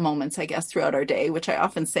mindful moments, I guess, throughout our day, which I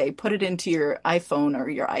often say, put it into your iPhone or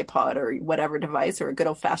your iPod or whatever device, or a good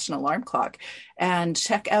old fashioned alarm clock, and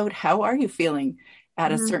check out, how are you feeling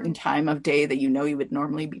at a certain time of day that you would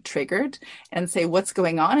normally be triggered, and say, what's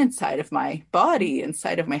going on inside of my body,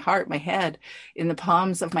 inside of my heart, my head, in the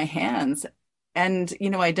palms of my hands, and,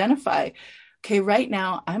 identify, okay, right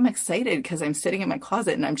now I'm excited because I'm sitting in my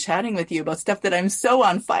closet and I'm chatting with you about stuff that I'm so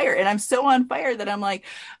on fire. And I'm so on fire that I'm like,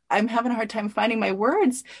 I'm having a hard time finding my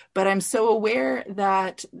words, but I'm so aware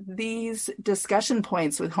that these discussion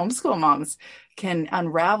points with homeschool moms can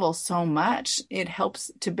unravel so much. It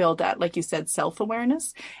helps to build that, like you said,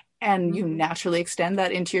 self-awareness. And you naturally extend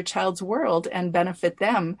that into your child's world and benefit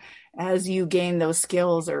them as you gain those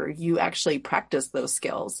skills, or you actually practice those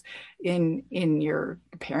skills in your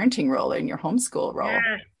parenting role, in your homeschool role.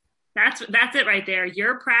 Yeah, that's it right there.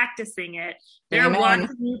 You're practicing it. They're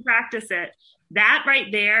watching you practice it. That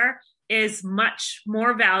right there is much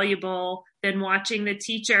more valuable than watching the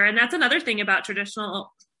teacher. And that's another thing about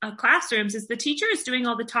traditional classrooms, is the teacher is doing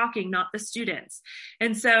all the talking, not the students.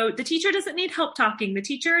 And so the teacher doesn't need help talking. The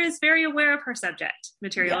teacher is very aware of her subject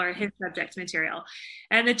material or his subject material.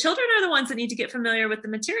 And the children are the ones that need to get familiar with the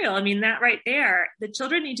material. I mean, that right there, the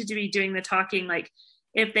children need to be doing the talking. Like,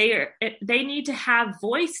 if they need to have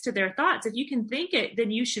voice to their thoughts. If you can think it, then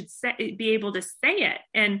you should be able to say it.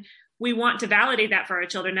 And we want to validate that for our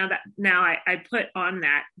children. Now I put on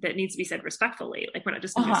that needs to be said respectfully. Like, we're not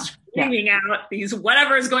just screaming out these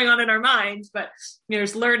whatever is going on in our minds, but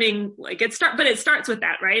there's learning. Like, it starts with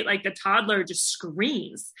that, right? Like, the toddler just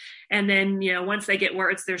screams, and then once they get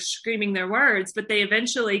words, they're screaming their words, but they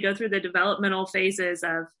eventually go through the developmental phases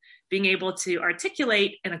of being able to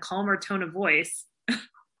articulate in a calmer tone of voice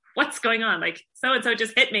what's going on. Like, so and so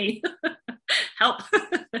just hit me, help.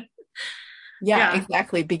 Yeah,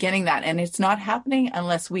 exactly. Beginning that. And it's not happening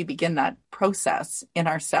unless we begin that process in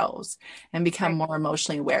ourselves and become more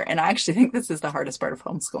emotionally aware. And I actually think this is the hardest part of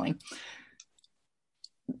homeschooling.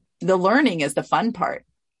 The learning is the fun part.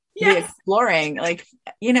 Yes. The exploring, like,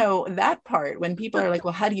 that part, when people are like,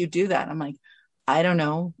 well, how do you do that? I'm like, I don't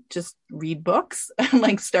know. Just read books.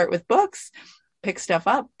 Like, start with books, pick stuff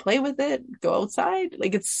up, play with it, go outside.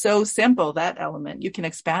 Like, it's so simple, that element. You can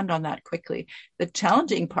expand on that quickly. The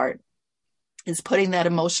challenging part is putting that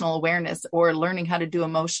emotional awareness, or learning how to do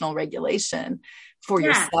emotional regulation for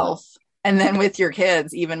yourself. And then with your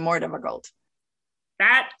kids, even more difficult.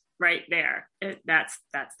 That right there, that's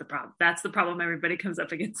the problem. That's the problem everybody comes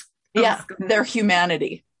up against. Yeah, homeschooling. their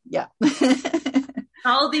humanity. Yeah.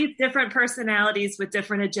 All these different personalities with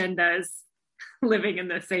different agendas living in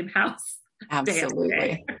the same house.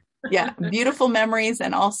 Absolutely. Yeah, beautiful memories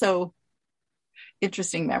and also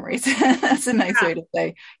interesting memories. That's a nice way to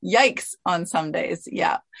say yikes on some days.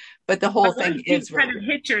 Yeah. But the whole thing is kind of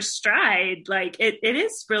hit your stride. Like it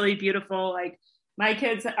is really beautiful. Like my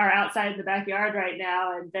kids are outside in the backyard right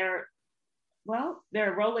now and they're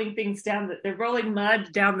rolling things down, they're rolling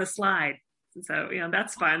mud down the slide. So,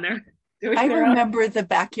 that's fun. I remember the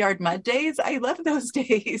backyard mud days. I love those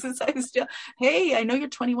days. I'm still, hey, I know you're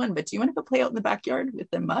 21, but do you want to go play out in the backyard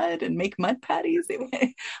with the mud and make mud patties?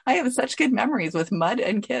 I have such good memories with mud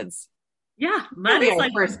and kids. Yeah, mud is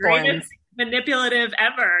like the greatest manipulative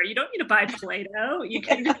ever. You don't need to buy Play-Doh. You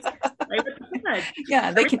can just play with the mud.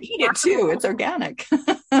 Yeah, they can eat it too. It's organic.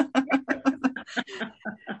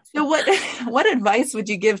 So what advice would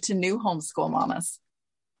you give to new homeschool mamas?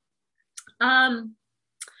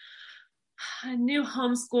 A new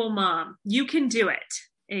homeschool mom, you can do it,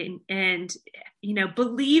 and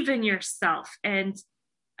believe in yourself and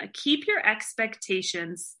keep your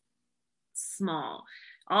expectations small.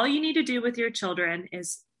 All you need to do with your children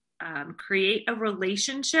is create a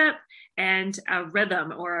relationship and a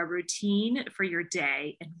rhythm or a routine for your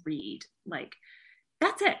day and read. Like,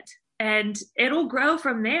 that's it. And it'll grow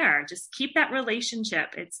from there. Just keep that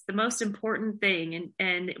relationship. It's the most important thing.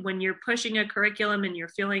 And when you're pushing a curriculum and you're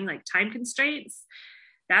feeling like time constraints,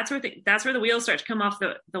 that's where the wheels start to come off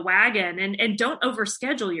the wagon. And don't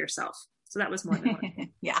overschedule yourself. So that was more than one.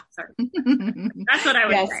 Yeah. Sorry. That's what I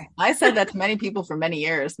would say. I said that to many people for many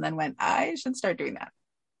years and then went, I should start doing that.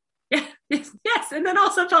 Yeah. Yes. And then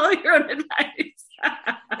also follow your own advice.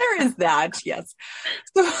 There is that, yes.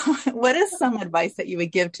 So what is some advice that you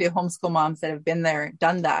would give to homeschool moms that have been there,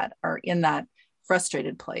 done that, or in that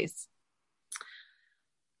frustrated place?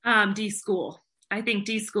 Deschool. I think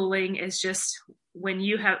deschooling is just when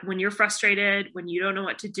you're frustrated, when you don't know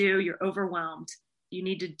what to do, you're overwhelmed, you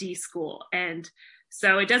need to deschool. And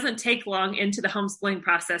so it doesn't take long into the homeschooling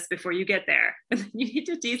process before you get there. You need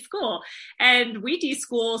to deschool. And we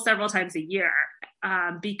deschool several times a year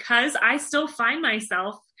because I still find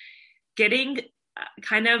myself getting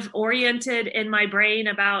kind of oriented in my brain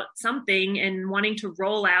about something and wanting to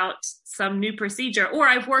roll out some new procedure, or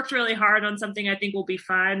I've worked really hard on something I think will be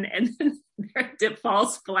fun and then it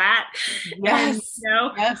falls flat. Yes.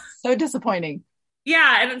 And, yes. So disappointing.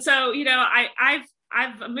 Yeah. And so,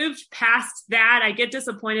 I've moved past that. I get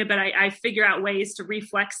disappointed, but I figure out ways to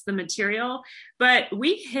reflex the material. But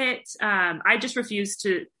I just refuse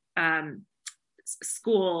to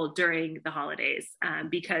school during the holidays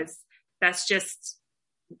because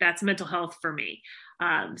that's mental health for me.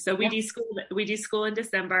 So we deschool in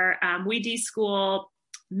December. We deschool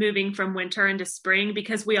moving from winter into spring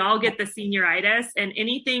because we all get the senioritis, and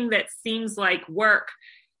anything that seems like work,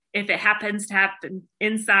 if it happens to happen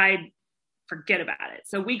inside, forget about it.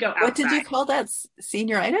 So we go outside. What did you call that?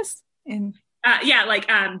 Senioritis? When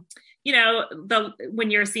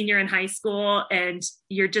you're a senior in high school and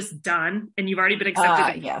you're just done and you've already been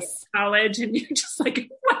accepted to college and you're just like,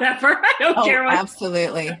 whatever, I don't care.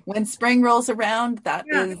 Absolutely. When spring rolls around, that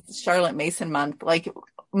is Charlotte Mason month. Like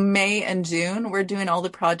May and June, we're doing all the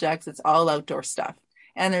projects. It's all outdoor stuff.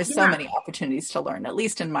 And there's so many opportunities to learn, at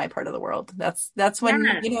least in my part of the world. That's when,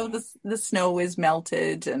 the snow is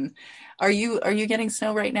melted. And are you getting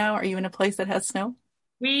snow right now? Are you in a place that has snow?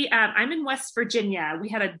 I'm in West Virginia. We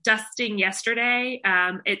had a dusting yesterday.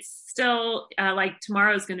 It's still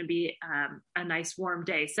tomorrow is going to be a nice warm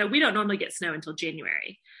day. So we don't normally get snow until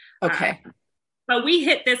January. Okay. But we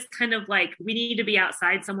hit this kind of like, we need to be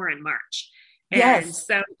outside somewhere in March. Yes. And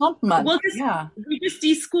so we just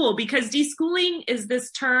deschool, because deschooling is this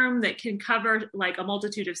term that can cover like a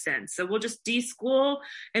multitude of sins. So we'll just deschool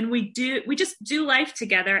and we just do life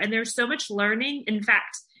together. And there's so much learning. In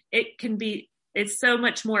fact, it's so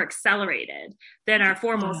much more accelerated than our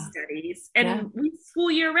formal studies. And we school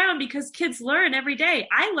year round because kids learn every day.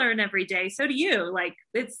 I learn every day. So do you. Like,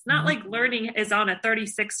 it's not like learning is on a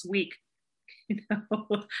 36-week,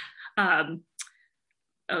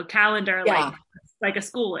 calendar, like a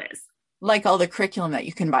school is. Like all the curriculum that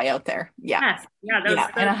you can buy out there. Yeah.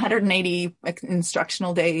 Yes. And 180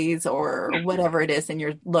 instructional days or whatever it is in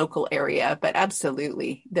your local area. But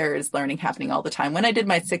absolutely, there is learning happening all the time. When I did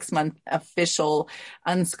my 6-month official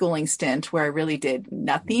unschooling stint where I really did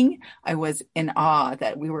nothing, I was in awe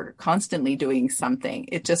that we were constantly doing something.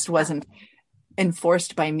 It just wasn't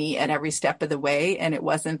enforced by me at every step of the way. And it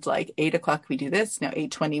wasn't like 8 o'clock we do this, now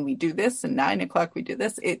 8:20 we do this, and 9 o'clock we do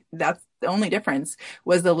this. That's the only difference,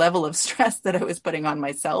 was the level of stress that I was putting on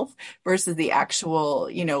myself versus the actual,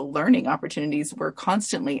 learning opportunities were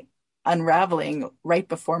constantly unraveling right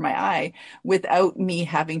before my eye without me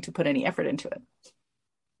having to put any effort into it.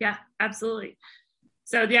 Yeah, absolutely.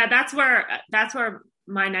 So yeah, that's where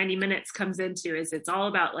my 90 minutes comes into, is it's all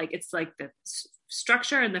about like, it's like the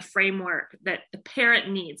structure and the framework that the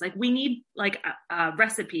parent needs. Like we need like a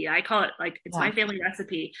recipe. I call it like, it's my family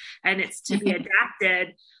recipe, and it's to be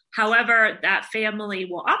adapted however that family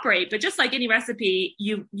will operate. But just like any recipe,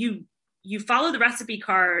 you follow the recipe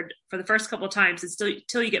card for the first couple of times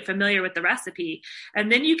until you get familiar with the recipe.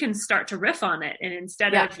 And then you can start to riff on it. And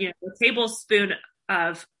instead of, a tablespoon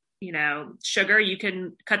of, sugar, you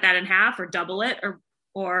can cut that in half or double it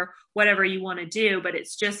or whatever you want to do. But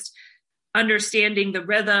it's just understanding the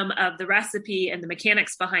rhythm of the recipe and the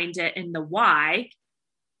mechanics behind it and the why,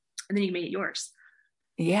 and then you make it yours.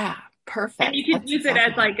 Yeah, perfect. And you can use it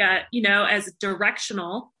as like as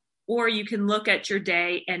directional, or you can look at your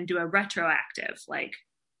day and do a retroactive. Like,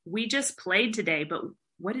 we just played today, but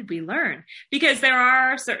what did we learn? Because there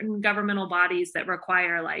are certain governmental bodies that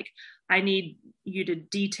require, like, I need you to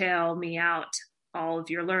detail me out all of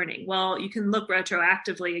your learning. Well, you can look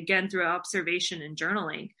retroactively again through observation and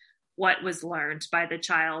journaling what was learned by the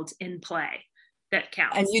child in play. That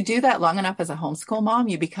counts. And you do that long enough as a homeschool mom,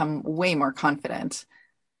 you become way more confident.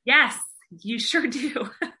 Yes, you sure do.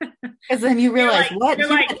 Because then you realize, he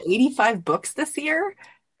read 85 books this year?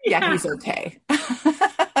 Yeah, he's okay.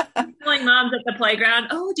 Telling moms at the playground,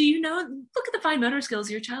 oh, do you know, look at the fine motor skills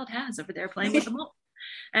your child has over there playing with the ball.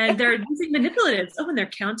 And they're using manipulatives. Oh, and they're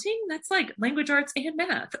counting? That's like language arts and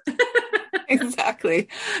math. Exactly.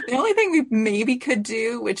 The only thing we maybe could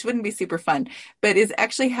do, which wouldn't be super fun, but is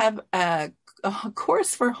actually have a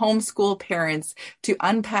course for homeschool parents to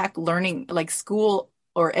unpack learning, like school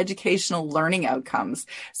or educational learning outcomes,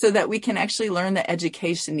 so that we can actually learn the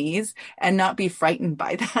educationese and not be frightened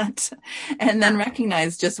by that. And then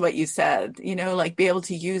recognize just what you said, like be able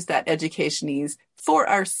to use that educationese for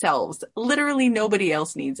ourselves. Literally nobody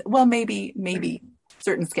else needs. Well, maybe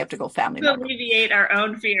certain skeptical family members. Alleviate our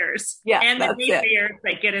own fears. Yeah, and the fears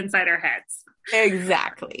that get inside our heads.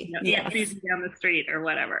 Exactly. Yes. Down the street or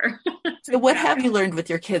whatever. So what have you learned with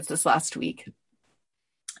your kids this last week?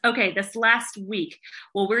 Okay, this last week,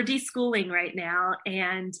 well, we're deschooling right now.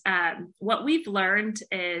 And what we've learned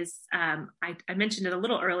is, I mentioned it a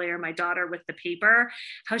little earlier, my daughter with the paper,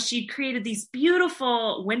 how she created these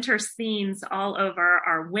beautiful winter scenes all over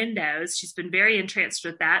our windows. She's been very entranced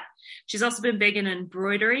with that. She's also been big in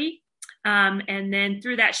embroidery. And then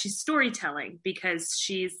through that, she's storytelling, because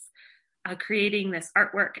she's creating this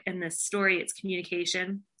artwork and this story. It's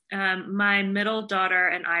communication. My middle daughter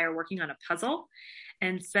and I are working on a puzzle.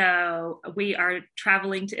 And so we are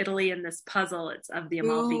traveling to Italy in this puzzle. It's of the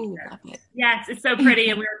Amalfi. Yes, it's so pretty.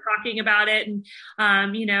 And we were talking about it. And,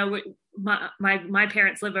 my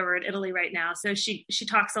parents live over in Italy right now. So she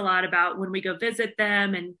talks a lot about when we go visit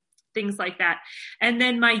them and things like that. And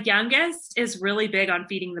then my youngest is really big on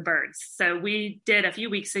feeding the birds. So we did a few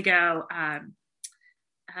weeks ago,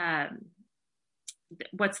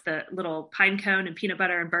 what's the little pine cone and peanut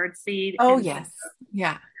butter and bird seed? Oh, yes.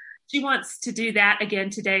 Yeah. She wants to do that again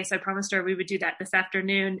today. So I promised her we would do that this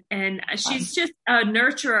afternoon. And she's just a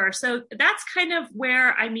nurturer. So that's kind of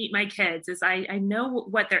where I meet my kids, is I know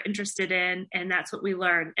what they're interested in, and that's what we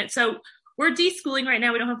learn. And so we're deschooling right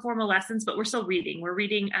now. We don't have formal lessons, but we're still reading. We're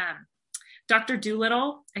reading Dr.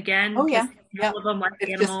 Dolittle again. Oh, yeah. All of them like it's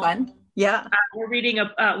animals. Just fun. Yeah.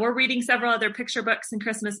 We're reading several other picture books and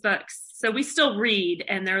Christmas books. So we still read,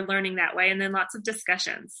 and they're learning that way. And then lots of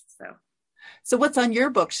discussions. So what's on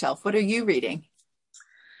your bookshelf? What are you reading?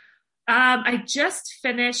 I just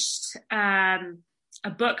finished a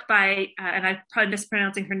book by, and I'm probably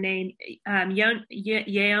mispronouncing her name,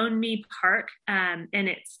 Yeonmi Park. And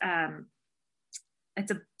it's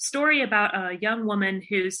a story about a young woman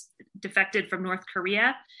who's defected from North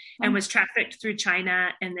Korea and was trafficked through China,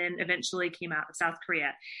 and then eventually came out of South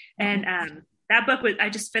Korea. And that book I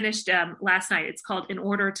just finished last night. It's called In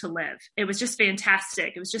Order to Live. It was just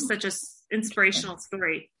fantastic. It was just such a inspirational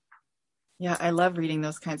story. Yeah, I love reading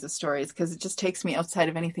those kinds of stories, because it just takes me outside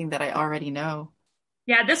of anything that I already know.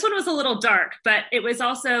 Yeah, this one was a little dark, but it was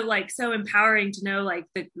also like so empowering to know like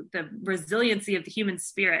the resiliency of the human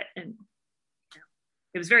spirit, and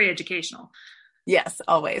it was very educational. Yes,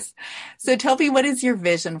 always. So tell me, what is your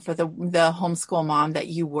vision for the homeschool mom that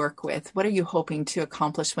you work with? What are you hoping to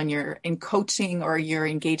accomplish when you're in coaching, or you're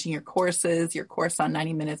engaging your course on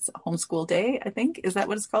 90 minutes homeschool day, I think? Is that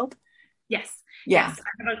what it's called? Yes. Yeah. Yes.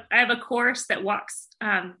 I have a course that walks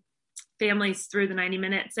families through the 90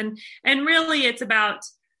 minutes. And really it's about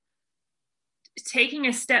taking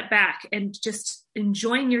a step back and just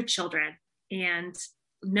enjoying your children and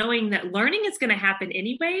knowing that learning is going to happen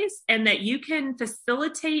anyways, and that you can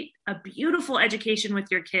facilitate a beautiful education with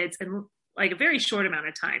your kids in like a very short amount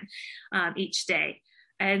of time each day.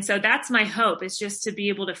 And so that's my hope, is just to be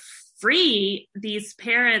able to free these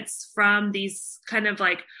parents from these kind of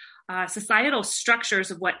like societal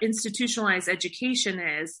structures of what institutionalized education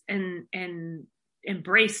is, and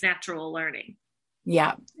embrace natural learning.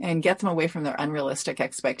 Yeah. And get them away from their unrealistic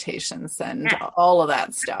expectations and all of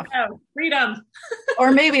that stuff. Oh, freedom.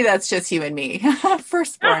 Or maybe that's just you and me.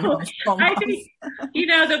 Firstborn homeschool moms. I think,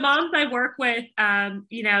 the moms I work with,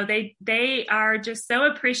 they are just so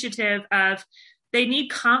appreciative of, they need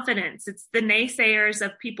confidence. It's the naysayers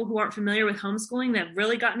of people who aren't familiar with homeschooling that have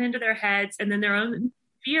really gotten into their heads, and then their own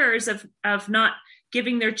fears of not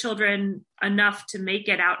giving their children enough to make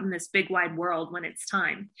it out in this big wide world when it's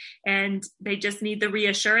time. And they just need the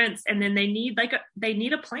reassurance. And then they need a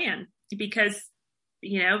plan, because,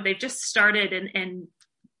 they've just started, and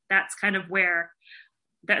that's kind of where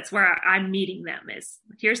I'm meeting them, is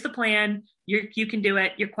here's the plan. You can do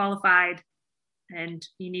it. You're qualified, and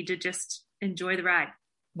you need to just enjoy the ride.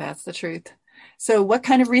 That's the truth. So what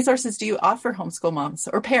kind of resources do you offer homeschool moms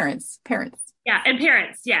or parents? Yeah. And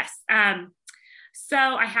parents. Yes. So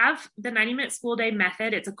I have the 90-minute school day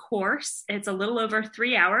method. It's a course. It's a little over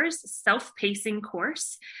 3 hours, self-pacing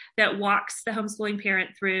course that walks the homeschooling parent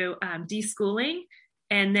through deschooling,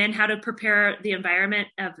 and then how to prepare the environment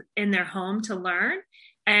in their home to learn.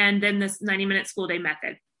 And then this 90-minute school day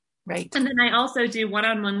method. Right. And then I also do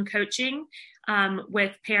one-on-one coaching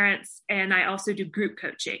with parents, and I also do group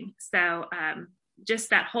coaching. So just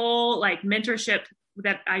that whole like mentorship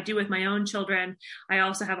that I do with my own children. I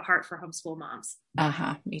also have a heart for homeschool moms.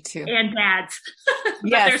 Me too. And dads.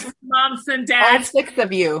 Yes. There's moms and dads. All 6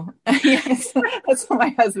 of you. Yes. That's what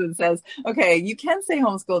my husband says. Okay, you can say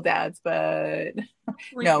homeschool dads, but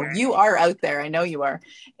no, you are out there. I know you are.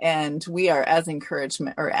 And we are as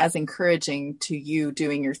encouraging to you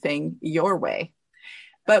doing your thing your way.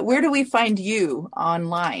 But where do we find you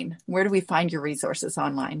online? Where do we find your resources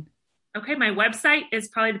online? Okay, my website is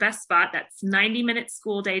probably the best spot. That's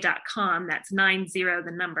 90minuteschoolday.com. That's 90,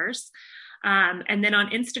 the numbers. And then on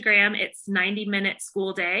Instagram, it's 90-minute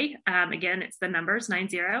school day. Again, it's the numbers,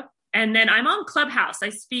 90. And then I'm on Clubhouse. I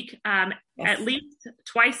speak at least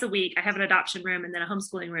twice a week. I have an adoption room and then a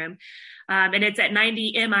homeschooling room. And it's at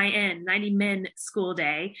 90 Min School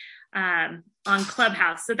Day on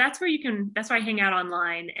Clubhouse. So that's where I hang out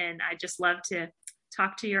online. And I just love to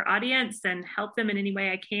talk to your audience and help them in any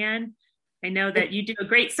way I can. I know that you do a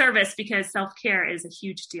great service, because self-care is a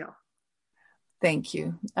huge deal. Thank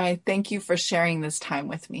you. I thank you for sharing this time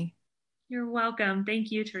with me. You're welcome. Thank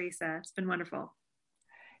you, Teresa. It's been wonderful.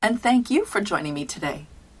 And thank you for joining me today.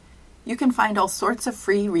 You can find all sorts of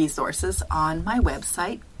free resources on my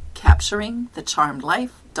website,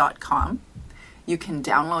 capturingthecharmedlife.com. You can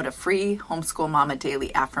download a free Homeschool Mama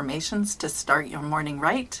Daily Affirmations to start your morning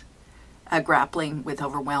right, a Grappling with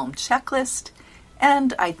Overwhelm checklist,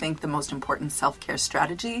 and I think the most important self-care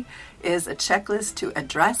strategy is a checklist to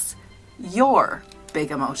address your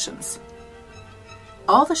big emotions.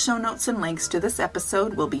 All the show notes and links to this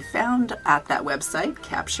episode will be found at that website,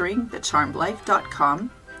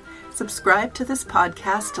 capturingthecharmedlife.com. Subscribe to this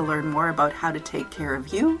podcast to learn more about how to take care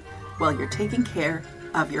of you while you're taking care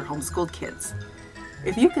of your homeschooled kids.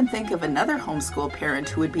 If you can think of another homeschool parent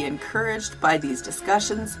who would be encouraged by these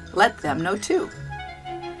discussions, let them know too.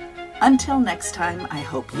 Until next time, I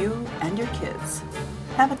hope you and your kids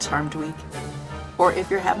have a charmed week. Or if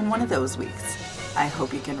you're having one of those weeks, I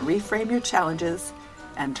hope you can reframe your challenges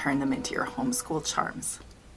and turn them into your homeschool charms.